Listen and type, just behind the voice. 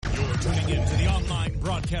into the online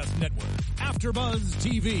broadcast network, AfterBuzz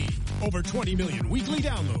TV. Over 20 million weekly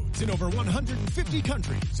downloads in over 150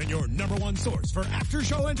 countries, and your number one source for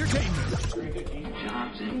after-show entertainment.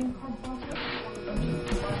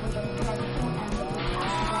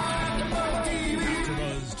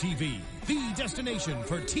 AfterBuzz TV, the destination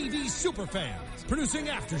for TV superfans. Producing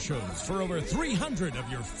aftershows for over 300 of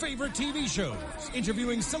your favorite TV shows.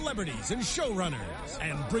 Interviewing celebrities and showrunners.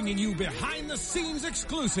 And bringing you behind-the-scenes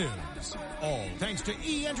exclusives. All thanks to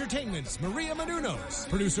E! Entertainment's Maria Menounos,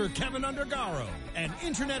 producer Kevin Undergaro, and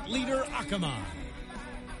internet leader Akamai.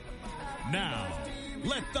 Now,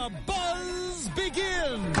 let the buzz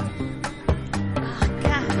begin!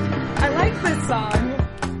 God, I like this song.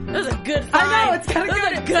 It was a good vibe. I know, it's got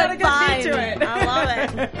a good vibe beat to it. I love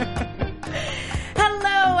it.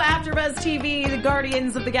 Hello, AfterBuzz TV, the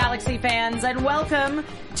Guardians of the Galaxy fans, and welcome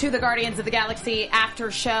to the Guardians of the Galaxy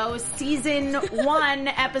After Show, Season 1,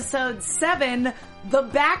 Episode 7, The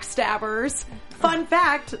Backstabbers. Fun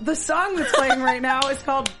fact, the song that's playing right now is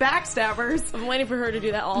called Backstabbers. I'm waiting for her to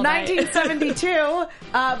do that all night. 1972,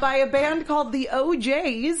 by a band called the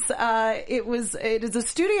OJs. It is a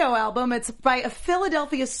studio album. It's by a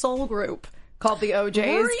Philadelphia soul group called the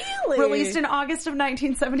OJs. Really? Released in August of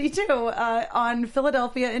 1972 on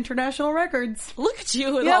Philadelphia International Records. Look at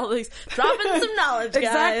you with all these, dropping some knowledge,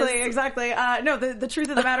 guys. Exactly. No, the truth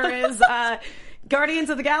of the matter is, Guardians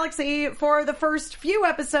of the Galaxy, for the first few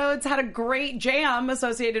episodes, had a great jam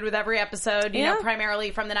associated with every episode, you know,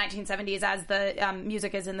 primarily from the 1970s as the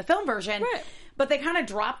music is in the film version. Right. But they kind of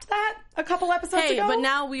dropped that a couple episodes ago. But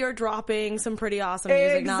now we are dropping some pretty awesome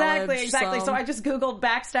music knowledge. Exactly. So I just Googled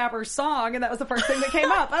Backstabber song, and that was the first thing that came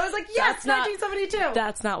up. I was like, yes, 1972.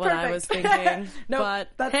 That's not what I was thinking. Nope,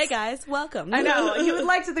 but hey guys, welcome. I know. You would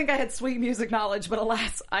like to think I had sweet music knowledge, but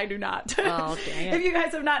alas, I do not. Oh, dang it. If you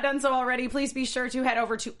guys have not done so already, please be sure to head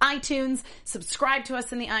over to iTunes, subscribe to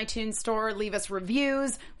us in the iTunes store, leave us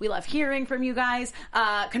reviews. We love hearing from you guys.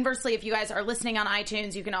 Conversely, if you guys are listening on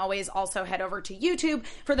iTunes, you can always also head over to YouTube.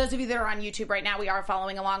 For those of you that are on YouTube right now, we are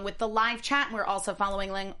following along with the live chat, and we're also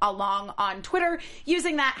following along on Twitter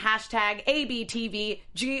using that hashtag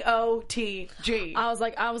ABTVGOTG. I was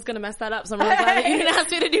like, I was going to mess that up, so I'm really glad that you didn't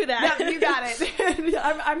ask me to do that. No, you got it.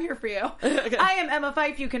 I'm here for you. Okay. I am Emma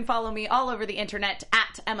Fife. You can follow me all over the internet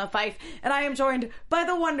at Emma Fife, and I am joined by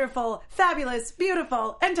the wonderful, fabulous,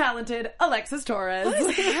 beautiful, and talented Alexis Torres. What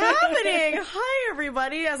is happening? Hi,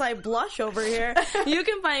 everybody, as I blush over here. You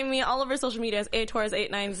can find me all over social media as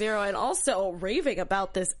atorres890, and also raving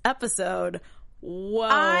about this episode. Whoa.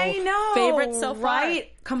 I know. Favorite so far.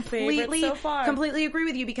 Right? Completely agree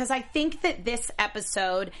with you, because I think that this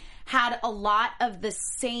episode had a lot of the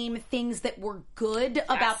same things that were good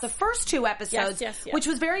about the first two episodes, yes. which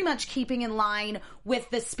was very much keeping in line with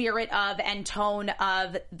the spirit of and tone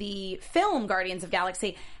of the film Guardians of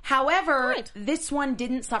Galaxy. However, this one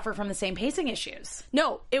didn't suffer from the same pacing issues.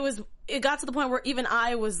 No, it got to the point where even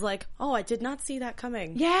I was like, oh, I did not see that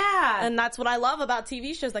coming. Yeah. And that's what I love about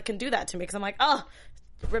TV shows that can do that to me, because I'm like, oh,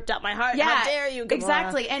 ripped out my heart. Yeah, how dare you, Gamora.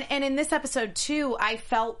 Exactly. And in this episode too, I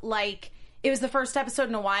felt like it was the first episode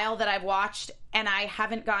in a while that I've watched, and I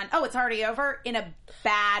haven't gone, oh, it's already over, in a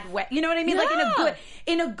bad way. You know what I mean? Yeah. Like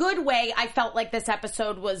in a good way, I felt like this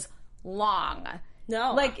episode was long.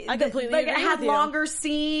 No, like I completely agree it had with you. longer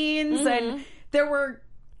scenes, and there were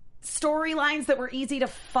storylines that were easy to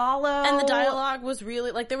follow. And the dialogue was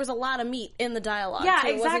really, like, there was a lot of meat in the dialogue. Yeah, too.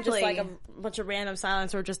 It wasn't just exactly. like a bunch of random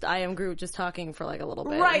silence or just I am Groot just talking for like a little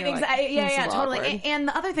bit. Right, exactly. Like, yeah, totally. Awkward. And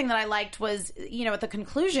the other thing that I liked was, you know, at the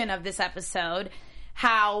conclusion of this episode,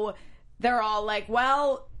 how they're all like,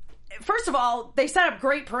 well, first of all, they set up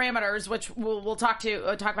great parameters, which we'll talk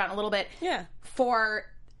about in a little bit. Yeah. For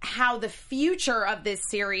how the future of this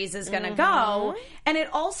series is going to go. And it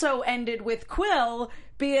also ended with Quill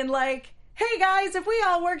being like, hey guys, if we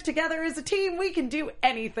all work together as a team, we can do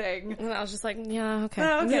anything. And I was just like, yeah, okay.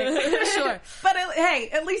 Okay. Sure. But hey,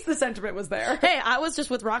 at least the sentiment was there. Hey, I was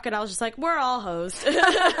just with Rocket. I was just like, we're all hosts.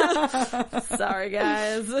 Sorry,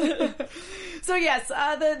 guys. So yes,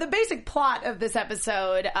 the basic plot of this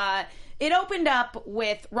episode, it opened up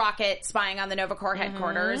with Rocket spying on the Nova Corps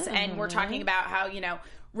headquarters, and we're talking about how, you know,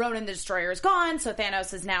 Ronan the Destroyer is gone, so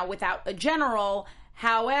Thanos is now without a general.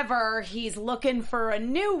 However, he's looking for a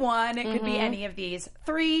new one. It could be any of these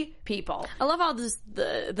three people. I love how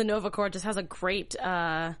the Nova Corps just has a great,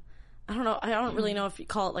 I don't really know if you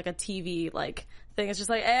call it like a TV, like, thing. It's just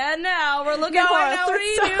like, and now we're looking for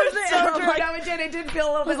 3 new things. So true. No, it did feel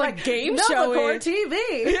a little bit like game show TV.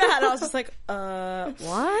 Yeah, and I was just like,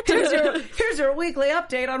 what? Here's your weekly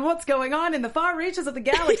update on what's going on in the far reaches of the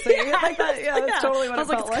galaxy. Like that. Yeah, that's totally what I was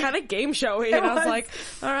it felt like. It's kind of game showy, and I was like,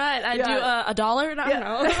 all right, I do $1. I don't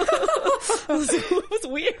know. It was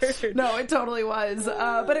weird. No, it totally was.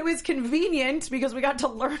 But it was convenient because we got to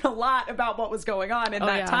learn a lot about what was going on in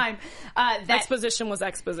that time. That exposition was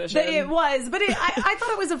exposition. It was, but I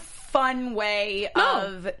thought it was a fun way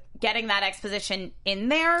of getting that exposition in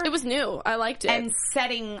there. It was new. I liked it. And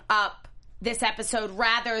setting up this episode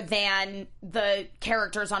rather than the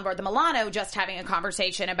characters on board the Milano just having a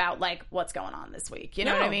conversation about, like, what's going on this week. You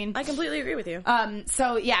know what I mean? I completely agree with you.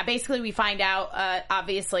 So, yeah, basically we find out,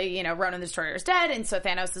 obviously, you know, Ronan the Destroyer is dead, and so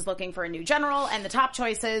Thanos is looking for a new general, and the top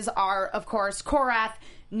choices are, of course, Korath,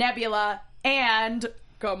 Nebula, and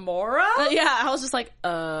Gamora? I was just like,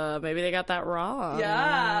 maybe they got that wrong.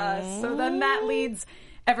 Yeah. So then that leads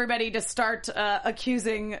everybody to start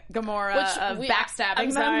accusing Gamora of backstabbing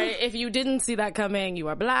I'm them. sorry, if you didn't see that coming, you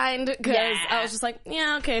are blind. Because I was just like,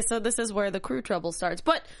 okay, so this is where the crew trouble starts.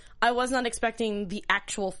 But I was not expecting the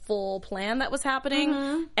actual full plan that was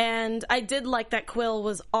happening. And I did like that Quill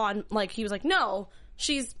was on, like, he was like, no,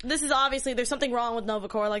 this is obviously, there's something wrong with Nova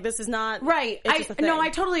Corps. Like, this is not... Right. It's just a thing. No, I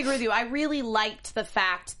totally agree with you. I really liked the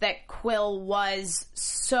fact that Quill was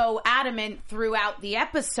so adamant throughout the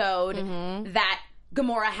episode that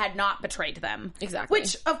Gamora had not betrayed them. Exactly.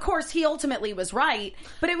 Which, of course, he ultimately was right.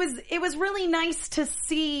 But it was really nice to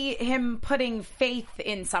see him putting faith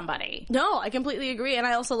in somebody. No, I completely agree. And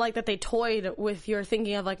I also like that they toyed with your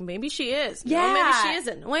thinking of, like, maybe she is. Yeah. No, maybe she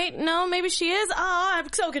isn't. Wait, no, maybe she is. Oh, I'm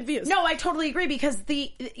so confused. No, I totally agree because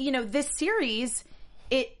this series,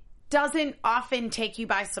 it doesn't often take you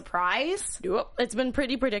by surprise. Nope. It's been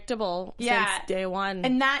pretty predictable since day one.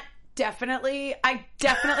 And I definitely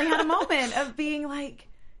had a moment of being like,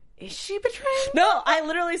 is she betraying? No, I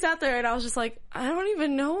literally sat there and I was just like, I don't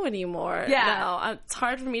even know anymore. Yeah. No, it's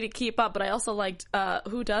hard for me to keep up, but I also liked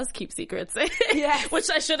who does keep secrets. Yeah. Which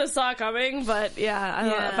I should have saw coming, but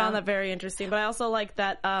I found that very interesting. But I also like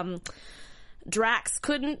that Drax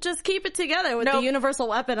couldn't just keep it together with the universal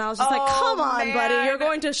weapon. I was just like, come on, buddy, you're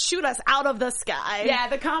going to shoot us out of the sky. Yeah,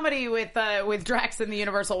 the comedy with Drax and the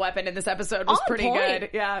universal weapon in this episode was pretty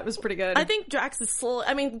good. Yeah, it was pretty good. I think Drax is slow.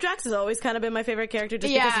 I mean, Drax has always kind of been my favorite character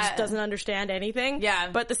just because he just doesn't understand anything.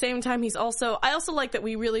 Yeah. But at the same time, I also like that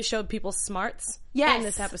we really showed people's smarts in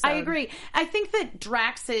this episode. I agree. I think that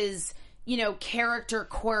Drax's character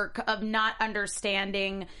quirk of not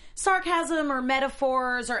understanding sarcasm or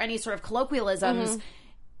metaphors or any sort of colloquialisms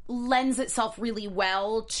lends itself really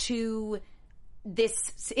well to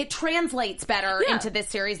this. It translates better into this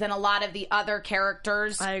series than a lot of the other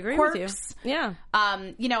characters' I agree quirks. with you. Yeah.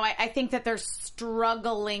 I think that they're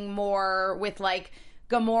struggling more with, like,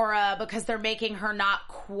 Gamora because they're making her not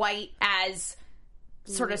quite as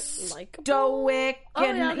sort of stoic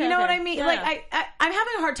and you know what I mean? Yeah. Like I'm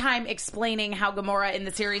having a hard time explaining how Gamora in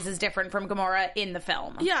the series is different from Gamora in the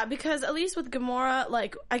film. Yeah, because at least with Gamora,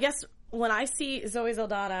 like, I guess when I see Zoe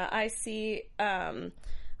Saldana, I see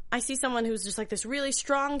someone who's just like this really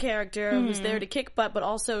strong character who's there to kick butt, but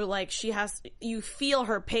also like you feel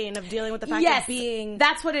her pain of dealing with the fact of being.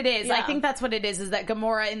 That's what it is. Yeah. I think that's what it is that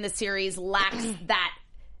Gamora in the series lacks that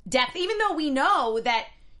depth, even though we know that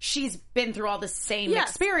she's been through all the same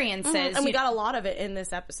experiences. And we got a lot of it in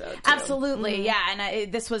this episode, too. Absolutely, yeah.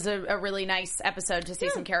 And this was a really nice episode to see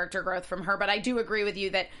some character growth from her. But I do agree with you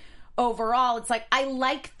that overall, it's like, I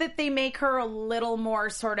like that they make her a little more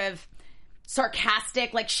sort of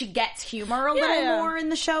sarcastic. Like, she gets humor a little more in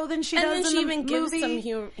the show than she does in the movie. And then she even gives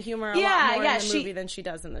some humor a lot more in the movie than she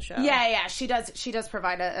does in the show. Yeah, she does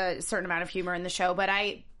provide a certain amount of humor in the show.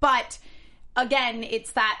 But again,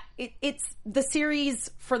 it's the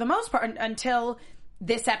series for the most part until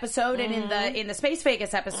this episode and in the Space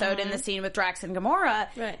Vegas episode in the scene with Drax and Gamora.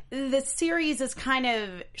 Right. The series is kind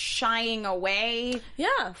of shying away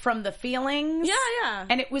from the feelings. Yeah.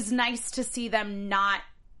 And it was nice to see them not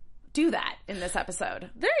do that in this episode.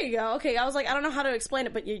 There you go. Okay, I was like, I don't know how to explain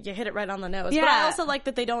it, but you hit it right on the nose. Yeah. But I also like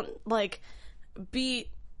that they don't like beat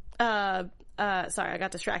sorry, I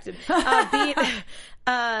got distracted. Beat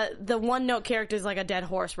the one-note character is like a dead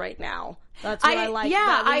horse right now. That's what I like.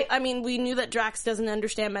 Yeah, I mean, we knew that Drax doesn't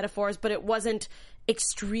understand metaphors, but it wasn't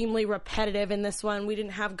extremely repetitive in this one. We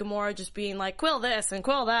didn't have Gamora just being like, Quill this and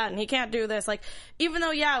Quill that, and he can't do this. Like, even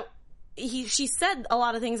though, she said a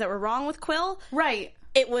lot of things that were wrong with Quill. Right.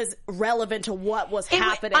 it was relevant to what was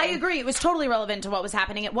happening. I agree. It was totally relevant to what was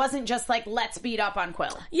happening. It wasn't just like, let's beat up on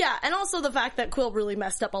Quill. Yeah, and also the fact that Quill really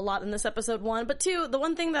messed up a lot in this episode, 1. But 2, the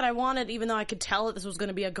one thing that I wanted, even though I could tell that this was going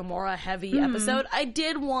to be a Gamora-heavy episode, I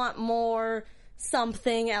did want more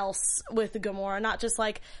something else with Gamora. Not just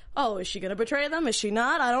like, oh, is she going to betray them? Is she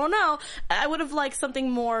not? I don't know. I would have liked something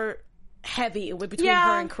more heavy between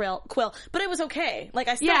her and Quill, but it was okay. Like,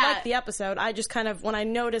 I still liked the episode. I just kind of, when I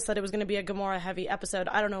noticed that it was going to be a Gamora heavy episode,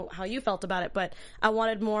 I don't know how you felt about it, but I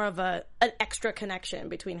wanted more of an extra connection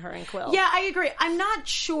between her and Quill. Yeah, I agree. I'm not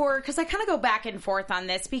sure, because I kind of go back and forth on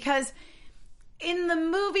this, because in the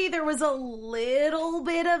movie there was a little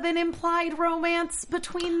bit of an implied romance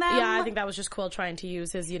between them. Yeah, I think that was just Quill trying to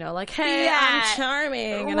use his, like, hey, I'm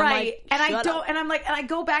charming. And right. I'm like, and I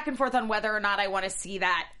go back and forth on whether or not I want to see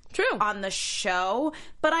that on the show,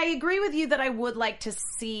 but I agree with you that I would like to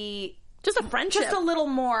see just a friendship, just a little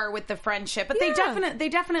more with the friendship. But they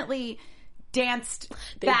definitely danced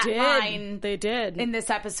line. They did in this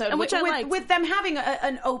episode, and which I liked. With them having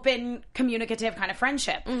an open, communicative kind of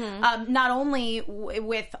friendship. Not only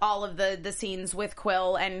with all of the scenes with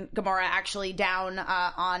Quill and Gamora actually down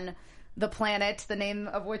on the planet, the name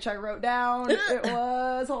of which I wrote down. It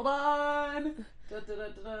was, hold on.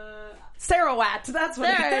 Sarawat, that's what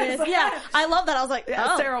it is. Yeah, I love that. I was like,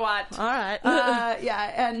 Sarawat. All right.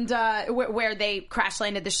 And where they crash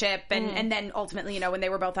landed the ship, and then ultimately, when they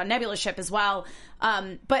were both on Nebula's ship as well.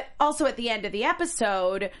 But also at the end of the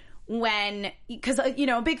episode, because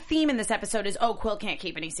a big theme in this episode is, Quill can't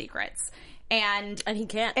keep any secrets. And he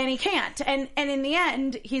can't. And he can't. And in the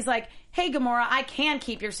end, he's like, hey, Gamora, I can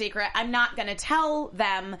keep your secret. I'm not going to tell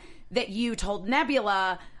them that you told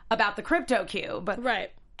Nebula about the crypto cube.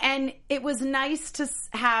 Right. And it was nice to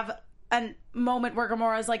have a moment where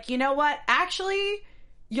Gamora's like, you know what? Actually,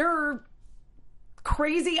 your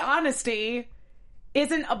crazy honesty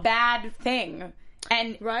isn't a bad thing.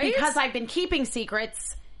 And because I've been keeping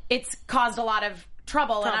secrets, it's caused a lot of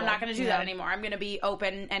trouble. And I'm not going to do that anymore. I'm going to be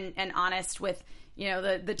open and honest with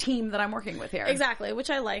the team that I'm working with here. Exactly,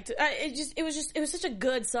 which I liked. It was such a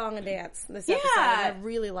good song and dance this episode. I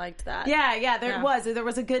really liked that. Yeah, there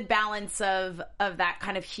was a good balance of that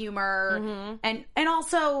kind of humor and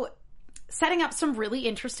also setting up some really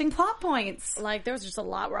interesting plot points. Like, there was just a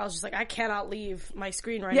lot where I was just like, I cannot leave my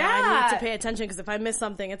screen right now. I need to pay attention, because if I miss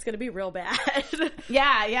something, it's going to be real bad.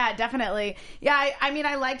 Yeah, definitely. Yeah, I mean,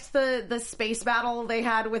 I liked the space battle they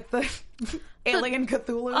had with the alien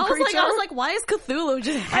Cthulhu creature. I was like, why is Cthulhu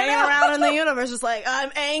just hanging around in the universe? Just like,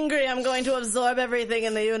 I'm angry, I'm going to absorb everything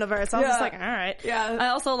in the universe. I was just like, all right. Yeah. I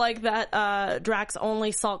also like that Drax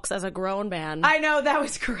only sulks as a grown man. I know, that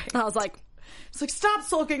was great. I was like, it's like, stop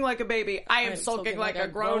sulking like a baby. I am sulking like a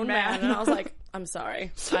grown man. And I was like, I'm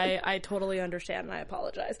sorry. I totally understand, and I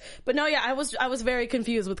apologize. But no, I was very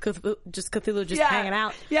confused with Cthulhu just hanging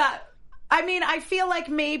out. Yeah. I mean, I feel like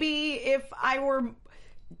maybe if I were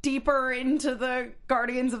deeper into the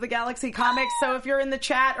Guardians of the Galaxy comics, so if you're in the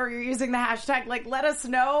chat or you're using the hashtag, like, let us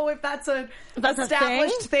know if that's an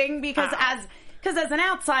established thing, because as an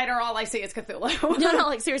outsider, all I see is Cthulhu. No,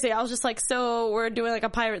 like, seriously, I was just like, so we're doing like a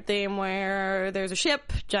pirate theme where there's a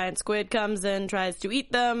ship, giant squid comes in, tries to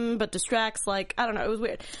eat them, but distracts, like, I don't know, it was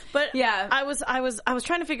weird. But yeah, I was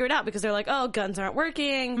trying to figure it out, because they're like, oh, guns aren't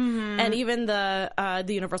working, and even the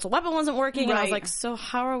universal weapon wasn't working, and I was like, so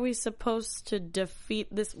how are we supposed to defeat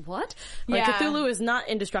this? What? Like, Cthulhu is not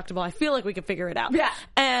indestructible. I feel like we could figure it out. Yeah.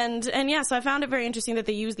 And yeah, so I found it very interesting that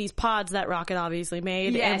they used these pods that Rocket obviously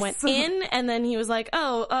made and went in, and then he was like,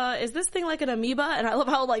 is this thing like an amoeba? And I love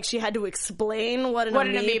how, like, she had to explain what an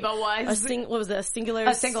amoeba was. What was it? A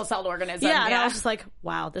single-celled organism. Yeah, and I was just like,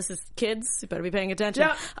 wow, this is kids. You better be paying attention.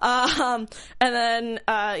 Yep. And then,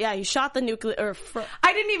 he shot the nuclear...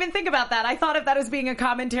 I didn't even think about that. I thought of that as being a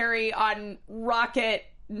commentary on Rocket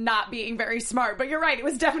not being very smart, but you're right, it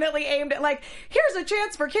was definitely aimed at, like, here's a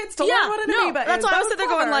chance for kids to learn what an amoeba is. That's why I was sitting there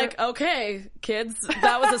going, like, okay, kids,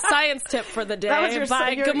 that was a science tip for the day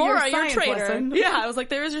by Gamora, your traitor. Lesson. Yeah, I was like,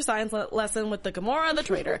 there is your science lesson with the Gamora, the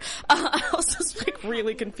traitor. I was just, like,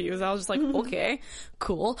 really confused. I was just like, okay,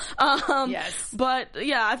 cool. Yes. But,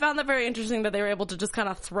 yeah, I found that very interesting that they were able to just kind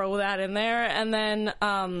of throw that in there, and then,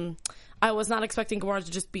 I was not expecting Gamora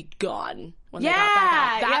to just be gone when they got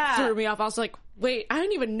back out. That threw me off. I was like, wait, I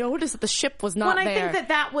didn't even notice that the ship was not there. I think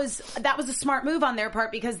that was a smart move on their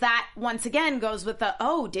part, because that, once again, goes with the,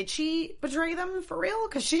 did she betray them for real?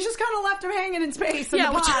 Because she just kind of left them hanging in space in the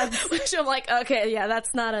pods. Which I'm like, okay, yeah,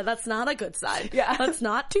 that's not a good sign. Yeah. Let's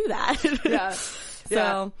not do that. Yeah.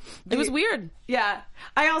 So it was weird. Yeah.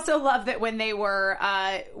 I also love that when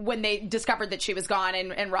they discovered that she was gone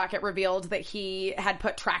and Rocket revealed that he had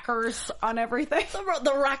put trackers on everything.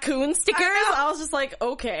 The raccoon stickers. I was just like,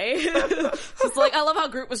 okay. It's like, I love how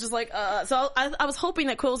Groot was just like, so I was hoping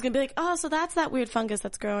that Quill was going to be like, oh, so that's that weird fungus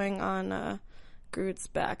that's growing on, Groot's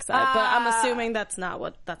backside, but I'm assuming that's not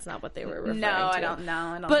what they were referring to. No, I don't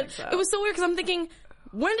know. But think so. It was so weird because I'm thinking,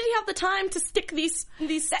 when did he have the time to stick these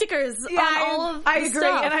stickers on all of the I agree.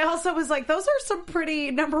 stuff? And I also was like, those are some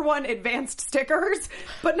pretty, number one, advanced stickers,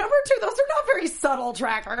 but number two, those are not very subtle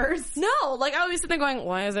trackers. No, like I was sitting there going,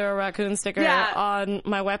 why is there a raccoon sticker on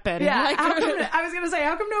my weapon? Yeah, Like, I was going to say,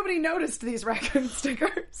 how come nobody noticed these raccoon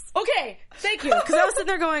stickers? Okay, thank you. Because I was sitting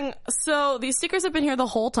there going, so these stickers have been here the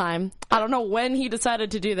whole time. I don't know when he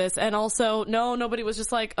decided to do this. And also, no, nobody was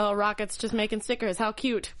just like, oh, Rocket's just making stickers. How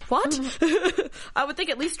cute. What? I would think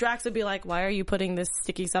at least Drax would be like, why are you putting this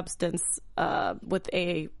sticky substance with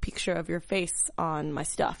a picture of your face on my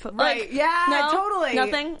stuff? Right, like, yeah, no? totally.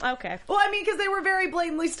 Nothing? Okay. Well, I mean, because they were very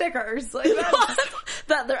blatantly stickers. Like,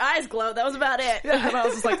 that their eyes glowed. That was about it. Yeah. And I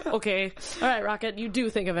was just like, okay, all right, Rocket, you do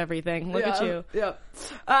think of everything. Look at you. Yeah.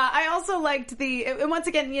 I also liked and once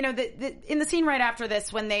again, you know, in the scene right after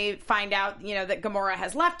this, when they find out, you know, that Gamora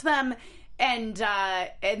has left them, and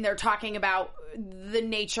they're talking about the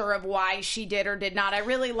nature of why she did or did not. I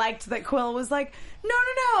really liked that Quill was like, no,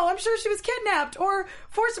 I'm sure she was kidnapped or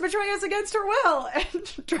forced to betray us against her will.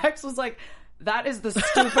 And Drax was like, that is the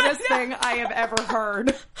stupidest thing I have ever heard.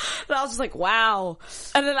 And I was just like, wow.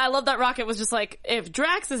 And then I love that Rocket was just like, if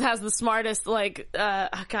Drax has the smartest, like,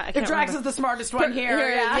 if Drax is the smartest one here,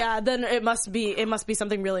 then it must be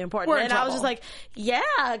something really important. We're in and trouble. I was just like, yeah,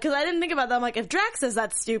 because I didn't think about that. I'm like, if Drax says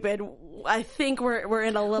that's stupid, I think we're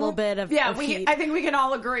in a little bit of heat. I think we can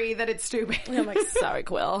all agree that it's stupid. And I'm like, sorry,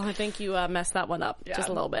 Quill. I think you messed that one up just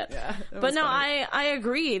a little bit. Yeah, but no, funny. I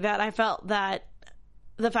agree that I felt that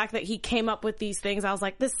the fact that he came up with these things, I was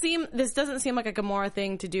like, this doesn't seem like a Gamora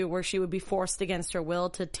thing to do where she would be forced against her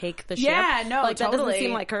will to take the ship. Yeah, no, like, totally. That doesn't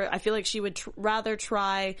seem like her. I feel like she would rather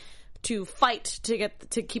try to fight to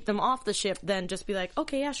keep them off the ship than just be like,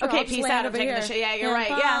 okay, yeah, sure. Okay, I'll just peace land out. I'm over taking here. the ship. Yeah, you're right.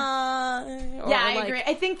 Yeah. Or I like, agree.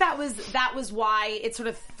 I think that was why it sort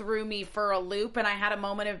of threw me for a loop, and I had a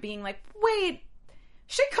moment of being like, wait,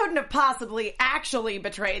 she couldn't have possibly actually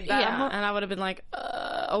betrayed them. Yeah, and I would have been like,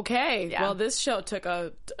 okay. Yeah. Well, this show took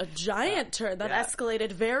a giant turn that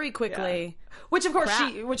escalated very quickly. Yeah. Which of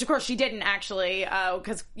course she didn't actually,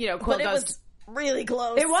 because you know, Quill but goes. It was really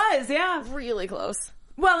close. It was, yeah, really close.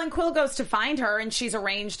 Well, and Quill goes to find her, and she's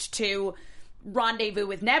arranged to rendezvous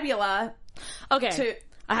with Nebula. Okay.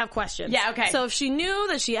 I have questions. Yeah, okay. So if she knew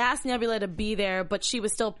that she asked Nebula to be there, but she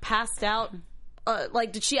was still passed out,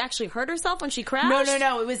 like, did she actually hurt herself when she crashed?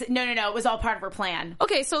 No. It was all part of her plan.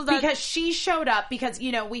 Okay, so because she showed up because,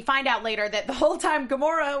 you know, we find out later that the whole time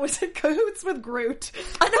Gamora was in cahoots with Groot.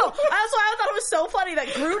 I know. That's why I thought it was so funny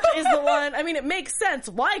that Groot is the one. I mean, it makes sense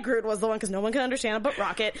why Groot was the one because no one can understand it but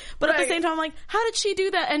Rocket. But at the same time, I'm like, how did she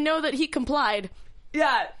do that and know that he complied?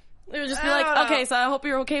 Yeah. It would just be like, okay, so I hope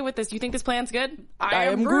you're okay with this. You think this plan's good? I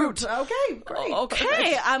am Groot. Okay, great.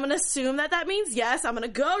 Okay, I'm going to assume that means yes. I'm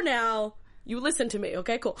going to go now. You listen to me,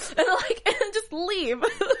 okay, cool. And just leave.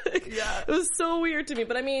 Yeah. It was so weird to me.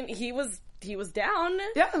 But I mean, he was down.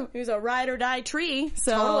 Yeah. He was a ride or die tree.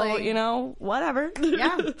 So, totally. you know, whatever.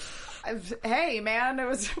 Yeah. Hey, man, it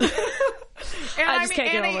was... And I just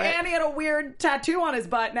can't get over it. And he had a weird tattoo on his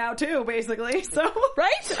butt now, too, basically. So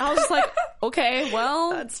Right? I was just like, okay, well...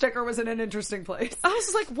 That sticker was in an interesting place. I was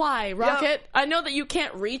just like, why, Rocket? Yep. I know that you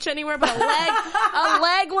can't reach anywhere, but a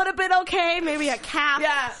leg would have been okay. Maybe a calf.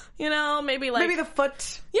 Yeah. You know, maybe the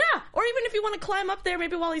foot. Yeah. Or even if you want to climb up there,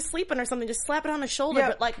 maybe while he's sleeping or something, just slap it on his shoulder, Yep.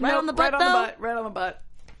 but like right on the butt, Right on the butt.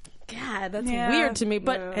 God, that's weird to me,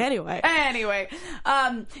 but anyway.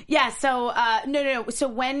 No. So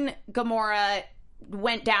when Gamora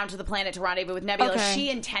went down to the planet to rendezvous with Nebula,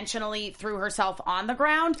 she intentionally threw herself on the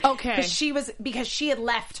ground. Okay. Because she had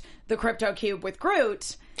left the crypto cube with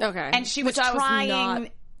Groot. Okay. And she was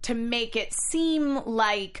trying to make it seem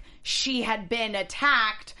like she had been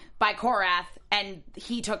attacked by Korath, and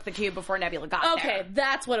he took the cube before Nebula got there. Okay,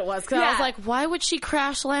 that's what it was. Because I was like, why would she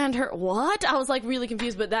crash land her? What? I was like really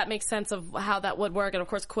confused, but that makes sense of how that would work. And of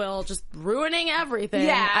course, Quill just ruining everything.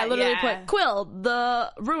 Yeah, I literally put Quill,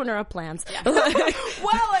 the ruiner of plans. Yeah.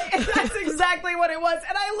 Well, that's exactly what it was.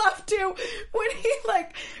 And I love too when he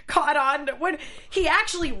when he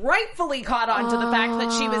actually rightfully caught on to the fact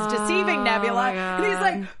that she was deceiving Nebula. And he's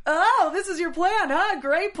like, oh, this is your plan, huh?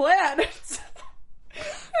 Great plan.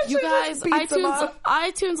 You guys,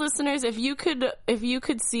 iTunes listeners, if you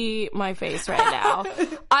could see my face right now,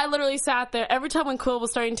 I literally sat there every time when Quill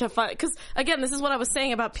was starting to fight. Because again, this is what I was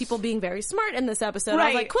saying about people being very smart in this episode. Right. I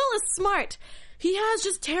was like, Quill is smart. He has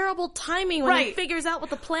just terrible timing when he figures out what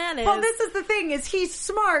the plan is. Well, this is the thing: is he's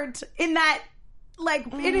smart in that. Like,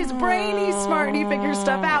 in his brain, he's smart and he figures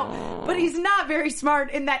stuff out. But he's not very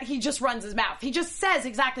smart in that he just runs his mouth. He just says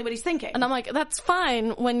exactly what he's thinking. And I'm like, that's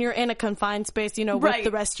fine when you're in a confined space, you know, with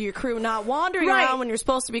the rest of your crew, not wandering around when you're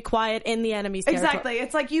supposed to be quiet in the enemy's territory. Exactly.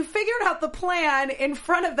 It's like, you figured out the plan in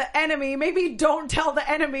front of the enemy. Maybe don't tell the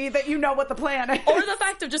enemy that you know what the plan is. Or the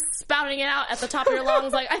fact of just spouting it out at the top of your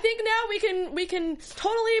lungs, like, I think now we can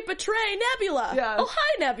totally betray Nebula. Yeah. Oh,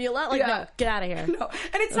 hi, Nebula. Like, no, get out of here. No.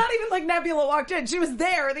 And it's not even like Nebula walked in. She was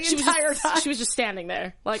there the entire time. She was just standing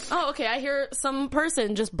there. Like, oh, okay, I hear some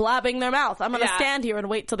person just blabbing their mouth. I'm going to stand here and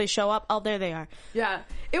wait till they show up. Oh, there they are. Yeah.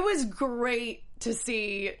 It was great to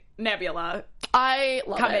see Nebula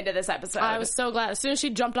come into this episode. I was so glad. As soon as she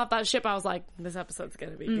jumped off that ship, I was like, this episode's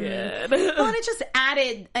going to be good. Well, and it just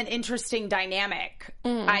added an interesting dynamic,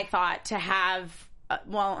 I thought, to have...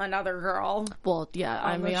 another girl. Well, yeah.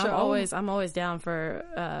 I mean, I'm always down for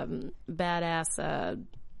badass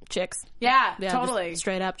chicks. Yeah, totally.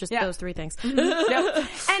 Straight up, just those three things. Yep.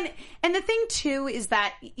 And the thing too is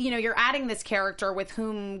that, you know, you're adding this character with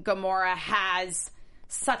whom Gamora has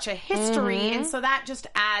such a history, and so that just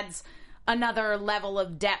adds another level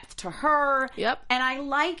of depth to her. Yep. And I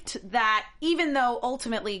liked that even though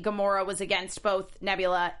ultimately Gamora was against both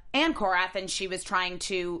Nebula and Korath, and she was trying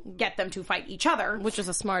to get them to fight each other. Which is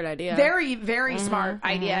a smart idea. Very, very smart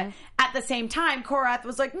idea. At the same time, Korath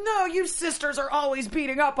was like, no, you sisters are always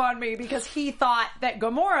beating up on me, because he thought that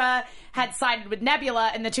Gamora had sided with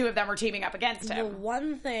Nebula and the two of them were teaming up against him. The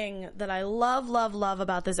one thing that I love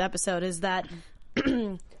about this episode is that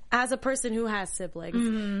as a person who has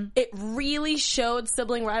siblings, it really showed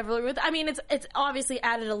sibling rivalry with. I mean, it's obviously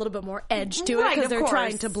added a little bit more edge to it because they're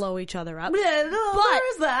trying to blow each other up. Yeah,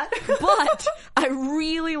 there is that. But I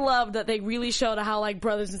really love that they really showed how like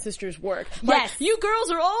brothers and sisters work. Like, yes, you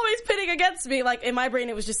girls are always pitting against me. Like in my brain,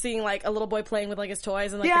 it was just seeing like a little boy playing with like his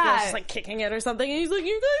toys and like the girl's just like kicking it or something. And he's like,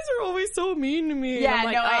 "You guys are always so mean to me." Yeah, and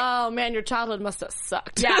I'm like, oh man, your childhood must have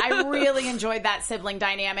sucked. Yeah, I really enjoyed that sibling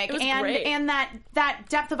dynamic. It was great. And that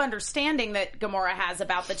depth of understanding that Gamora has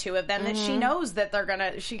about the two of them, that she knows that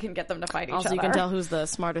she can get them to fight each other. Also, you can tell who's the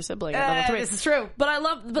smarter sibling out of the three. This is true. But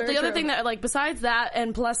the other thing that, like, besides that,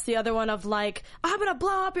 and plus the other one of, like, I'm gonna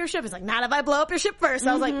blow up your ship. It's like, not if I blow up your ship first.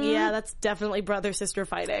 I was like, yeah, that's definitely brother-sister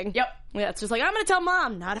fighting. Yep. Yeah, it's just like, I'm gonna tell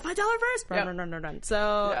mom, not if I tell her first. Yep. Run.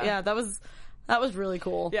 So, yeah, that was really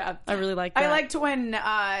cool. Yeah. I really liked that. I liked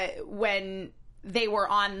when they were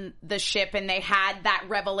on the ship and they had that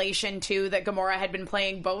revelation too that Gamora had been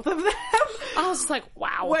playing both of them. I was just like,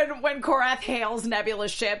 wow. When Korath hails Nebula's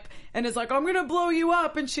ship and is like, I'm gonna blow you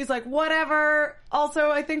up, and she's like, whatever. Also,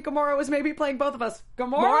 I think Gamora was maybe playing both of us.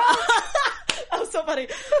 Gamora? That was so funny.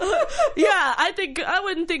 Yeah, I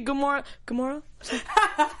wouldn't think Gamora,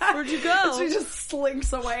 where'd you go? She just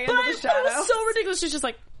slinks away into the shadows. But it was so ridiculous. She's just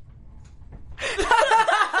like,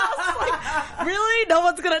 really? No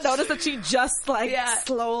one's gonna notice that she just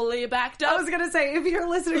slowly backed up? I was gonna say, if you're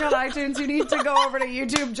listening on iTunes, you need to go over to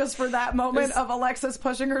YouTube just for that moment of Alexis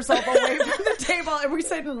pushing herself away from the table, and we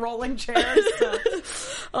sit in rolling chairs. So.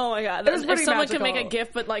 Oh my god. If someone magical. Can make a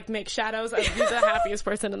GIF but like make shadows, I'd be the happiest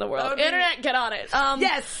person in the world. Internet, get on it.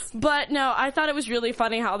 Yes. But no, I thought it was really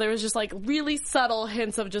funny how there was just like really subtle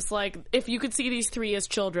hints of just like, if you could see these three as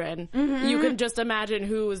children, you can just imagine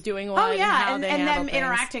who was doing what. Oh yeah. And them things.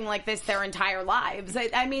 Interacting like this their entire lives.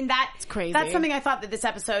 I mean, that's crazy. That's something I thought that this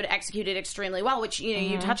episode executed extremely well, which, you know,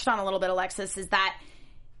 you touched on a little bit, Alexis, is that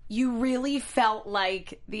you really felt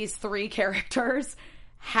like these three characters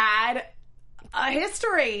had a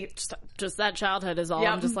history. Just that childhood is all.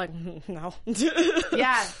 Yep. I'm just like, no.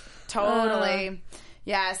 Yeah, totally.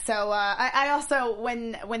 Yeah, so I also,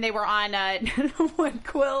 when they were on, when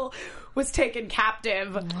Quill was taken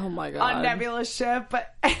captive on Nebula's ship,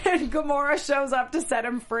 and Gamora shows up to set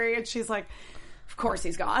him free, and she's like, of course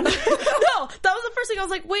he's gone. No, that was the first thing. I was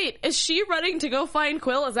like, wait, is she running to go find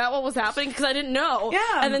Quill? Is that what was happening? Because I didn't know.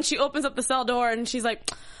 Yeah. And then she opens up the cell door, and she's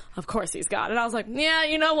like, of course he's gone. And I was like, yeah,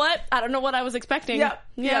 you know what? I don't know what I was expecting. Yep.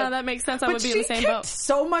 Yeah, that makes sense. I would be in the same boat.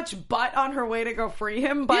 So much butt on her way to go free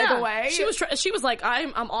him, by the way. She was like,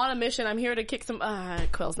 I'm on a mission. I'm here to kick some...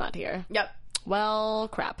 Quill's not here. Yep. Well,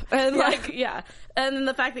 crap. And And then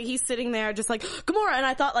the fact that he's sitting there just like, Gamora, and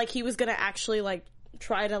I thought like he was going to actually like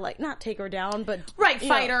try to like not take her down, but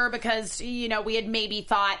fight her because we had maybe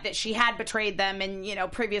thought that she had betrayed them,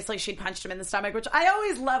 and previously she'd punched him in the stomach, which I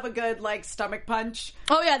always love a good like stomach punch.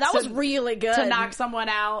 Oh yeah, that was really good to knock someone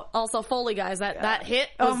out. Also, Foley guys, that hit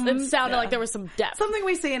was, it sounded like there was some depth. Something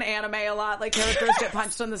we see in anime a lot, like characters get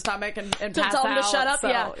punched in the stomach and pass out. Tell them to shut up. So,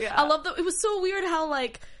 yeah, I love that. It was so weird how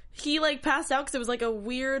like he like passed out because it was like a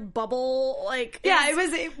weird bubble. Like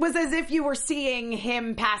it was as if you were seeing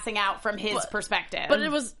him passing out from his perspective, but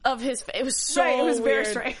it was of his. It was so it was weird.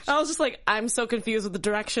 very strange. I was just like, I'm so confused with the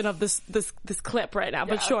direction of this clip right now.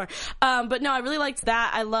 But sure, but no, I really liked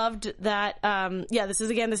that. I loved that. This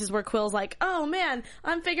is where Quill's like, oh man,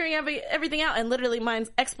 I'm figuring everything out, and literally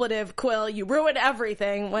mine's expletive. Quill, you ruined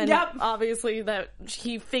everything. When obviously that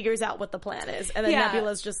he figures out what the plan is, and then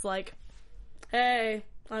Nebula's just like, hey,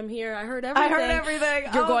 I'm here. I heard everything.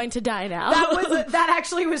 You're going to die now. That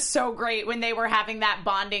actually was so great when they were having that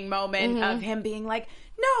bonding moment of him being like,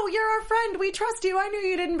 no, you're our friend. We trust you. I knew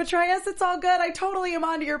you didn't betray us. It's all good. I totally am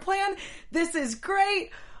onto your plan. This is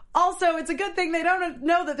great. Also, it's a good thing they don't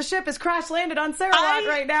know that the ship is crash landed on Sarawak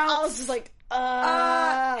right now. I was just like,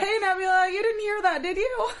 hey Nebula, you didn't hear that, did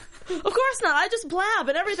you? Of course not. I just blab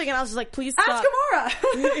and everything, and I was just like, please stop. Ask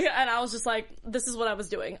Gamora. And I was just like, this is what I was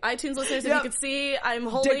doing. iTunes listeners, if you could see, I'm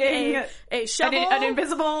holding a shovel. An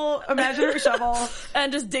invisible imaginary shovel.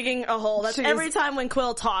 And just digging a hole. That's every time when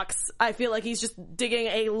Quill talks, I feel like he's just digging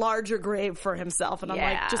a larger grave for himself. And I'm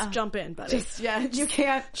like, just jump in, buddy. You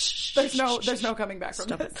can't. There's no coming back from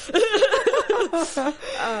this.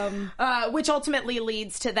 Which ultimately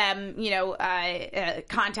leads to them,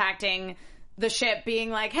 contacting the ship,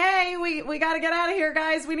 being like, hey, we gotta get out of here,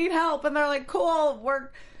 guys, we need help. And they're like, cool,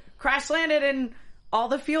 we're crash landed and all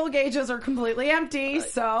the fuel gauges are completely empty.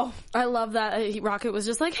 So I love that Rocket was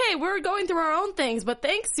just like, hey, we're going through our own things, but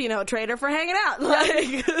thanks, Trader, for hanging out.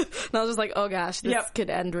 Like, and I was just like, oh gosh, this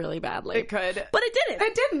could end really badly. It could, but it didn't.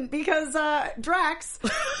 It didn't, because Drax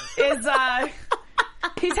is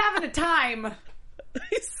he's having a time.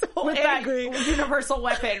 He's so angry with that universal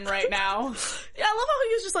weapon right now. Yeah, I love how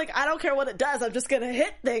he was just like, I don't care what it does, I'm just gonna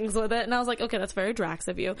hit things with it. And I was like, okay, that's very Drax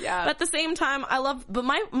of you. Yeah. But at the same time, but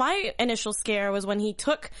my initial scare was when he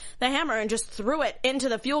took the hammer and just threw it into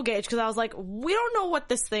the fuel gauge, because I was like, we don't know what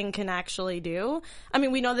this thing can actually do. I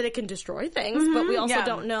mean, we know that it can destroy things, but we also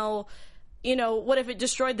don't know, what if it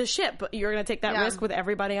destroyed the ship? But you're going to take that risk with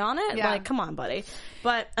everybody on it? Yeah. Like, come on, buddy.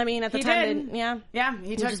 But, I mean, at the time,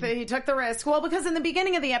 he took the risk. Well, because in the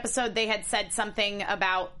beginning of the episode, they had said something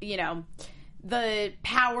about, the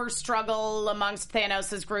power struggle amongst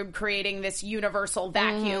Thanos' group creating this universal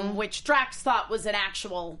vacuum, which Drax thought was an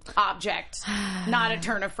actual object, not a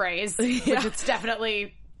turn of phrase, which it's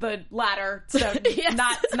definitely the latter. So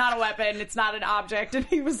it's not a weapon, it's not an object. And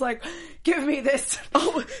he was like, give me this.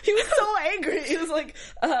 Oh, he was so angry. He was like,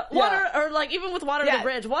 water, or like even with water to the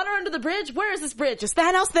bridge. Water under the bridge? Where is this bridge? Is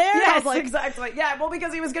Thanos there? Yes, I was like, exactly. Yeah, well,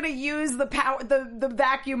 because he was going to use the power, the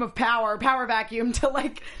vacuum of power vacuum to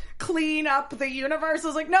like clean up the universe. I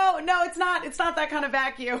was like, no, it's not that kind of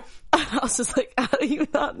vacuum. I was just like, how do you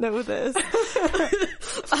not know this?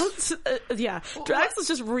 Drax was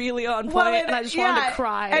just really on point, and I just wanted to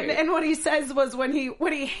cry. And what he says was when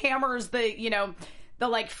he hammers the the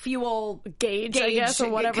like fuel gauge, I guess, or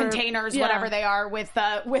whatever containers, whatever they are, with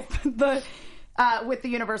the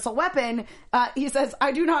universal weapon, he says,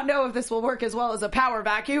 I do not know if this will work as well as a power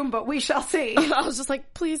vacuum, but we shall see. I was just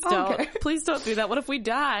like, please don't. Okay. Please don't do that. What if we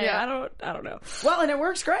die? Yeah. I don't know. Well, and it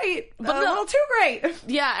works great. But a little too great.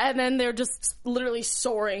 Yeah, and then they're just literally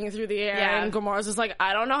soaring through the air, and Gamora's just like,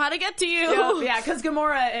 I don't know how to get to you. Yeah, because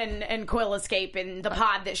Gamora and Quill escape in the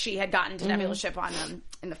pod that she had gotten to Nebula's ship on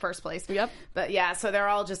in the first place. Yep. But yeah, so they're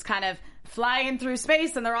all just kind of flying through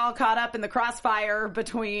space, and they're all caught up in the crossfire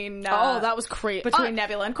between that was great, between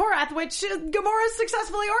Nebula and Korath, which Gamora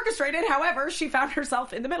successfully orchestrated. However, she found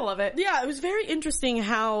herself in the middle of it. Yeah, it was very interesting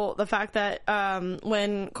how the fact that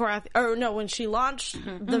when she launched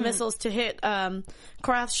the missiles to hit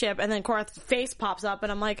Korath's ship, and then Korath's face pops up,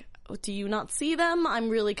 and I'm like, do you not see them? I'm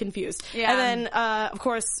really confused. Yeah. And then, of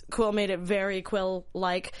course, Quill made it very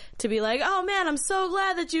Quill-like to be like, oh man, I'm so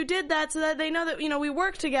glad that you did that so that they know that, we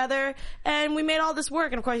work together and we made all this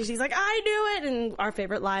work. And of course, she's like, I knew it. And our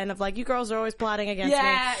favorite line of like, you girls are always plotting against me.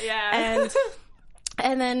 Yeah.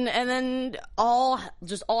 And then all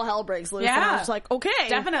hell breaks loose. Yeah. And I was just like, okay.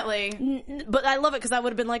 Definitely. But I love it because I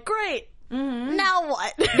would have been like, great. Mm-hmm. Now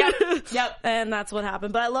what? Yep. And that's what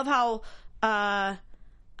happened. But I love how,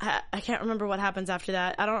 I can't remember what happens after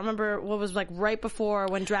that. I don't remember what was like right before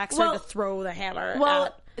when Drax started to throw the hammer.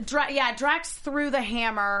 Well, Drax threw the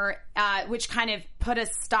hammer, which kind of put a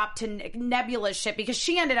stop to Nebula's ship because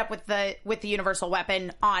she ended up with the universal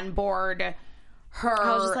weapon on board her.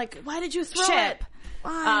 I was just like, why did you throw ship?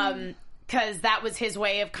 it? Because that was his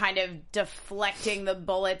way of kind of deflecting the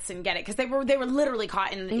bullets and get it. Because they were literally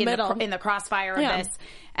caught in the crossfire of this,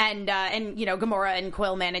 and Gamora and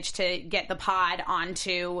Quill managed to get the pod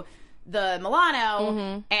onto the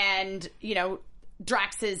Milano, and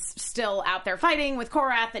Drax is still out there fighting with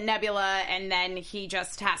Korath and Nebula, and then he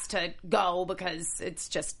just has to go because it's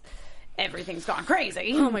just everything's gone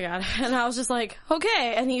crazy. Oh my god. And I was just like,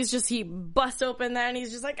 okay. And he busts open there and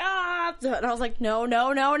he's just like, ah. And I was like, no.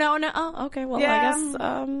 Oh, okay. Well, I guess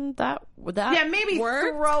that maybe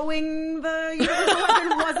worked. Throwing the universal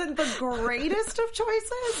weapon wasn't the greatest of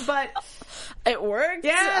choices, but it worked.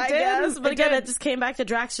 Yeah, I guess. But again, did. it just came back to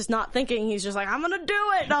Drax just not thinking. He's just like, I'm gonna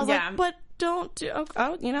do it. And I was like, but don't do.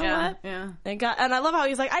 Oh, you know what? Yeah. And I love how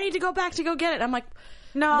he's like, I need to go back to go get it. I'm like,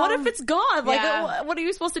 no. What if it's gone? Like, what are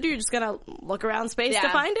you supposed to do? You're just gonna look around space to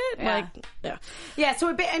find it? Yeah. So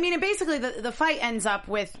it basically the fight ends up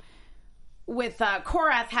with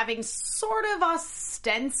Korath having sort of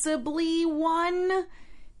ostensibly won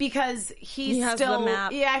because he has still the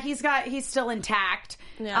map. Yeah, he's still intact.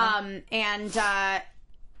 Yeah.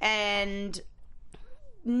 And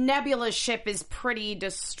Nebula's ship is pretty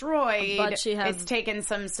destroyed. But it's taken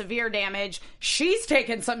some severe damage. She's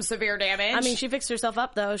taken some severe damage. I mean, she fixed herself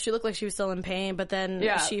up, though. She looked like she was still in pain, but then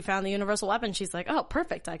she found the universal weapon. She's like, oh,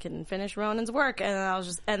 perfect. I can finish Ronan's work.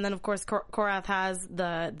 And then of course, Korath has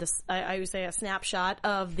I would say a snapshot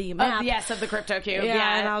of the map. Of the crypto cube.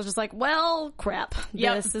 Yeah. And I was just like, well, crap.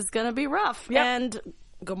 Yep. This is gonna be rough. Yep. And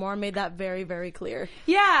Gamora made that very, very clear.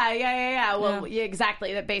 Yeah. Well,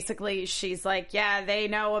 exactly. That basically she's like, they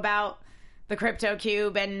know about the crypto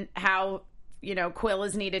cube and how, Quill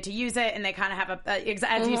is needed to use it. And they kind of have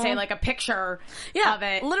as you say, like a picture of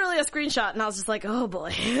it. Literally a screenshot. And I was just like, oh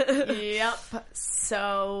boy. Yep.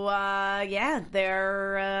 So,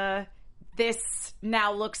 this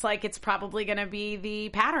now looks like it's probably going to be the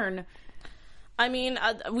pattern. I mean,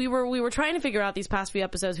 we were trying to figure out these past few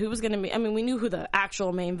episodes who was going to be. I mean, we knew who the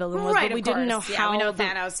actual main villain was, but we didn't know how. We know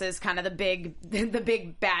Thanos is kind of the big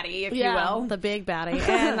baddie, if you will, the big baddie,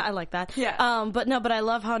 and I like that. But I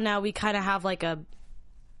love how now we kind of have like a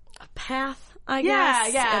path. I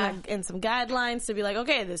guess. And some guidelines to be like,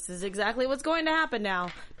 okay, this is exactly what's going to happen now.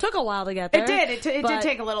 Took a while to get there. It did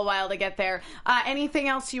take a little while to get there. Anything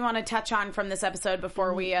else you want to touch on from this episode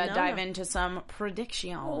before we dive into some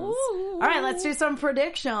predictions? Ooh. All right, let's do some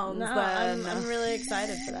predictions then. I'm really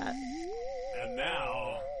excited for that. And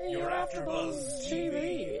now, your AfterBuzz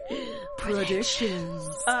TV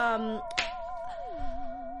predictions.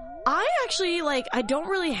 I actually, I don't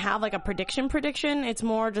really have, a prediction. It's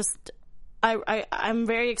more just... I'm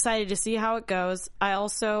very excited to see how it goes. I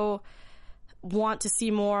also want to see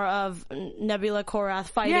more of Nebula Korath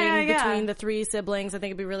fighting between the three siblings. I think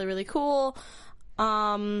it'd be really, really cool.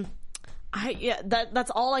 That's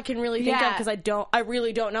all I can really think of because I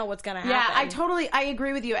really don't know what's going to happen. Yeah, I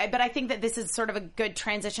agree with you. But I think that this is sort of a good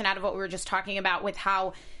transition out of what we were just talking about with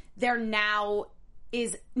how they're now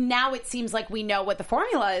it seems like we know what the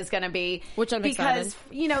formula is going to be. Which I'm excited.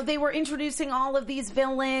 Because, they were introducing all of these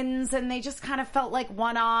villains and they just kind of felt like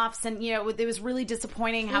one-offs and, it was really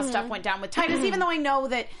disappointing how stuff went down with Titus, even though I know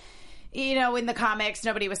that, in the comics,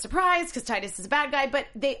 nobody was surprised because Titus is a bad guy, but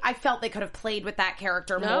I felt they could have played with that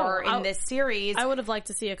character more in this series. I would have liked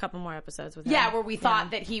to see a couple more episodes with him. Yeah, where we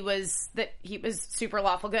thought that he was super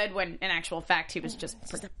lawful good when in actual fact he was just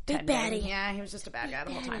a big baddie. Yeah, he was just a bad guy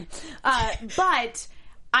the whole time. But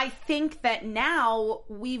I think that now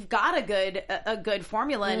we've got a good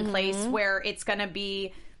formula in place where it's going to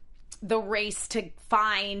be the race to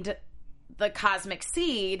find the cosmic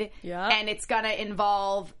seed, and it's going to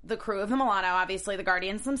involve the crew of the Milano, obviously the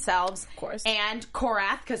Guardians themselves, of course, and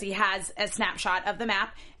Korath because he has a snapshot of the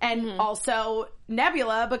map, and also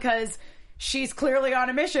Nebula because she's clearly on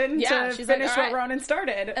a mission to finish what Ronan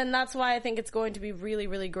started. And that's why I think it's going to be really,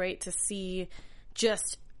 really great to see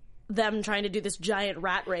just them trying to do this giant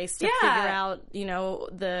rat race to figure out,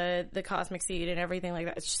 the cosmic seed and everything like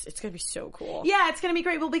that. It's going to be so cool. Yeah, it's going to be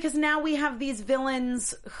great. Well, because now we have these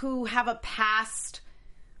villains who have a past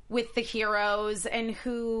with the heroes and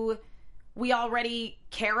who we already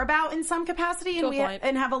care about in some capacity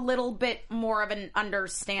and have a little bit more of an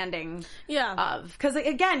understanding of. Because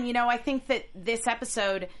again, I think that this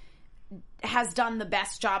episode has done the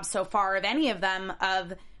best job so far of any of them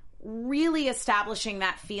of really establishing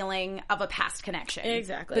that feeling of a past connection.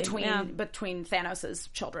 Exactly. Between Thanos'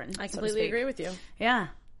 children. I completely agree with you. Yeah.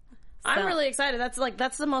 I'm really excited.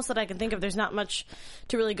 That's the most that I can think of. There's not much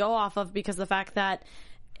to really go off of because the fact that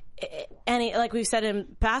like we've said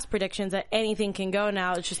in past predictions, that anything can go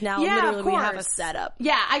now. It's just now literally we have a setup.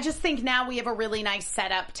 Yeah, I just think now we have a really nice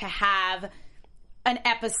setup to have an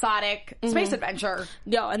episodic space adventure.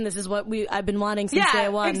 No, and this is what I've been wanting since day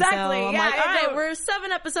one. Exactly. So I'm like, all right, we're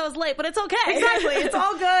 7 episodes late, but it's okay. Exactly. It's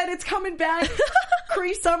all good. It's coming back.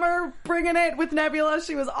 Cree Summer bringing it with Nebula.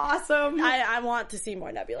 She was awesome. I want to see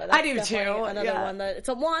more Nebula. I do too. Another one that it's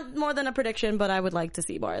a want more than a prediction, but I would like to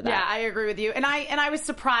see more of that. Yeah, I agree with you. And I was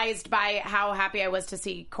surprised by how happy I was to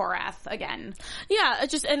see Korath again. Yeah,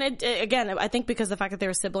 again, I think because the fact that they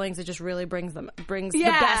were siblings, it just really brings the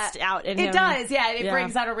best out in him. It does. Yeah. It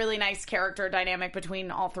brings out a really nice character dynamic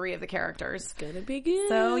between all 3 of the characters. It's gonna be good.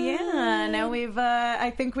 So yeah, now we've I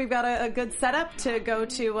think we've got a good setup to go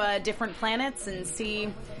to different planets and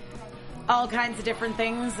see all kinds of different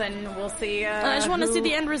things, and we'll see. I just want to see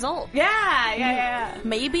the end result. Yeah.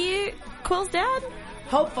 Maybe Quill's dad.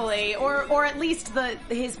 Hopefully, or at least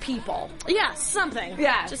his people. Yeah, something.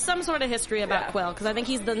 Yeah. Just some sort of history about Quill, because I think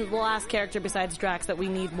he's the last character besides Drax that we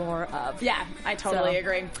need more of. Yeah, I totally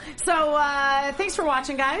agree. So, thanks for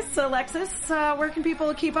watching, guys. So, Alexis, where can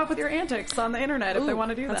people keep up with your antics on the internet if they want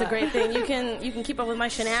to do that? That's a great thing. You can keep up with my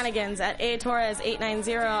shenanigans at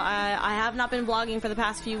atorres890. I have not been blogging for the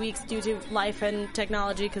past few weeks due to life and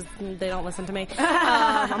technology, because they don't listen to me.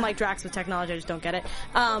 I'm like Drax with technology, I just don't get it.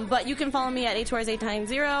 But you can follow me at atorres890.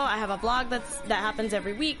 I have a blog that happens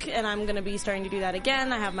every week, and I'm going to be starting to do that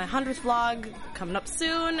again. I have my 100th vlog coming up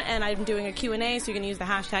soon, and I'm doing a Q&A, so you can use the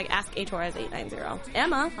hashtag AskAtorres890.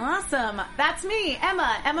 Emma. Awesome. That's me,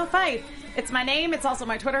 Emma Fyffe. It's my name. It's also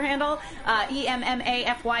my Twitter handle,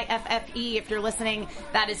 EMMAFYFFE. If you're listening,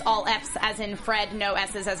 that is all F's as in Fred, no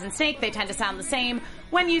S's as in snake. They tend to sound the same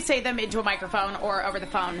when you say them into a microphone or over the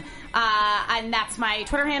phone. And that's my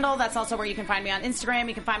Twitter handle. That's also where you can find me on Instagram.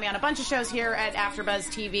 You can find me on a bunch of shows here at AfterBuzz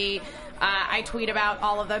TV. I tweet about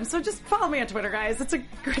all of them, so just follow me on Twitter, guys. It's a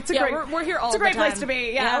great. We're here all the time. It's a great place to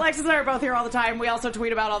be. Yeah, Alexis and I are both here all the time. We also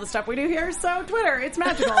tweet about all the stuff we do here. So Twitter, it's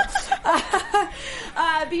magical.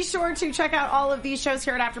 Be sure to check out all of these shows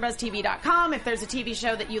here at AfterBuzzTV.com. If there's a TV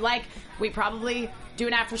show that you like, we probably do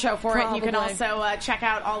an after show for it. And you can also check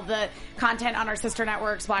out all the content on our sister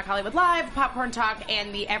networks, Black Hollywood Live, Popcorn Talk,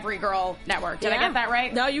 and the Every Girl Network. Did I get that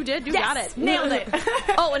right? No, you did. You got it. Nailed it.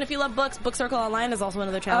 Oh, and if you love books, Book Circle Online is also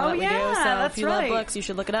another channel that we do. So if you love books, you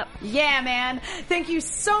should look it up. Yeah, man. Thank you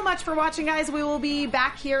so much for watching, guys. We will be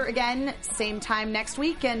back here again, same time next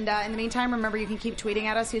week. And in the meantime, remember, you can keep tweeting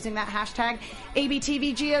at us using that hashtag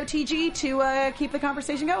ABTVGOTG to keep the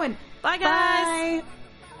conversation going. Bye, guys. Bye.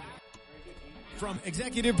 From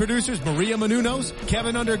executive producers Maria Menounos,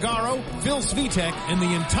 Kevin Undergaro, Phil Svitek, and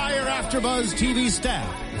the entire AfterBuzz TV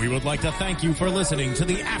staff, we would like to thank you for listening to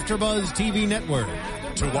the AfterBuzz TV network.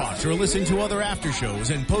 To watch or listen to other after shows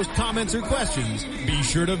and post comments or questions, be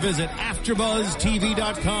sure to visit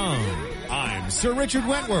AfterBuzzTV.com. I'm Sir Richard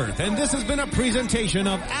Wentworth, and this has been a presentation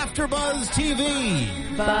of AfterBuzz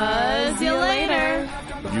TV. Buzz you later.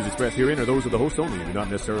 The views expressed herein are those of the hosts only and do not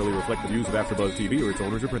necessarily reflect the views of AfterBuzz TV or its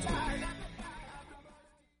owners or principals.